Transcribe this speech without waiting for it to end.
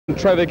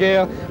Trevor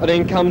Gear, and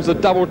in comes the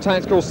double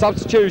tactical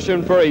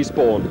substitution for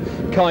Eastbourne.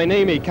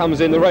 Niemi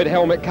comes in the red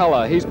helmet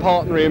colour. His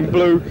partner in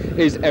blue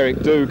is Eric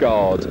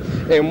Dugard.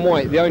 In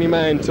white, the only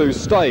man to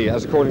stay,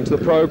 as according to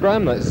the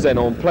programme, that's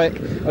Zenon Plech,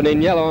 and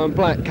in yellow and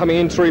black, coming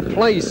in to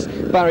replace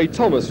Barry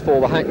Thomas for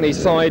the Hackney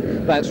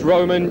side, that's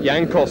Roman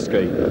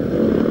Jankowski.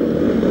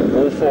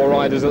 All four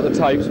riders at the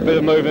tapes, bit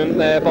of movement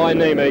there by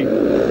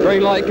Niemi.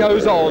 Green light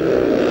goes on.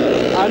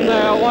 And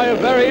now,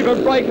 very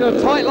even breaking a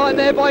tight line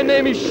there by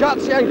Niemi,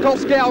 shuts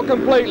Jankowski out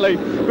completely.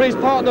 But his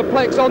partner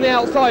Plech's on the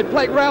outside.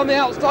 Plech round the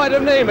outside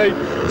of Niemi,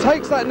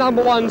 takes that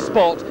 #1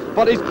 spot,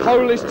 but his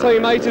Polish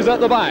teammate is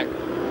at the back.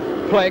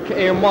 Plech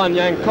in 1,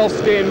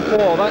 Jankowski in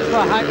 4. That's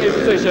the Hackney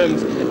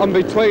positions. And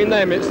between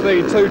them, it's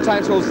the two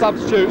tactical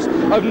substitutes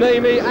of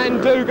Niemi and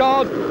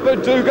Dugard.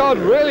 But Dugard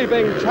really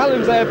being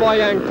challenged there by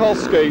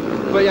Jankowski.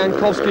 But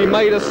Jankowski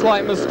made a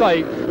slight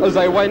mistake as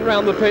they went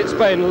round the pit's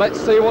bend. Let's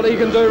see what he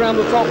can do around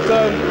the top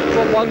turn.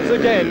 But once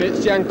again,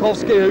 it's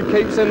Jankowski who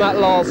keeps in that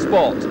last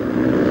spot.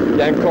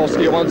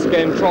 Jankowski once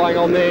again trying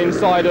on the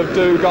inside of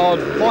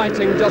Dugard,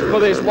 fighting just for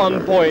this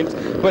 1 point.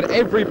 But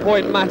every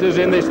point matters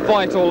in this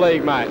vital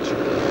league match.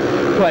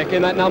 Plech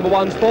in that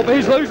 #1 spot, but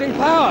he's losing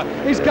power.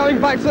 He's going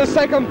back to the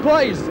second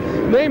place.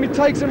 Niemi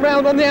takes him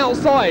round on the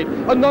outside,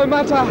 and no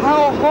matter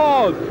how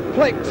hard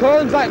Plech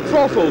turns that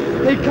throttle,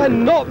 he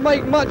cannot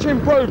make much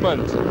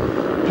improvement.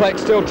 Plech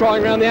still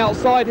trying around the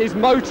outside. His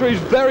motor is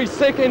very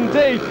sick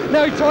indeed.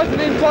 Now he tries an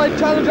inside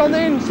challenge on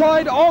the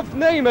inside of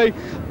Niemi,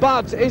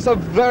 but it's a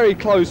very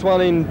close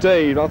one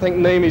indeed. I think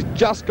Niemi's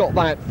just got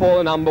that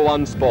for the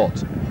 #1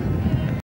 spot.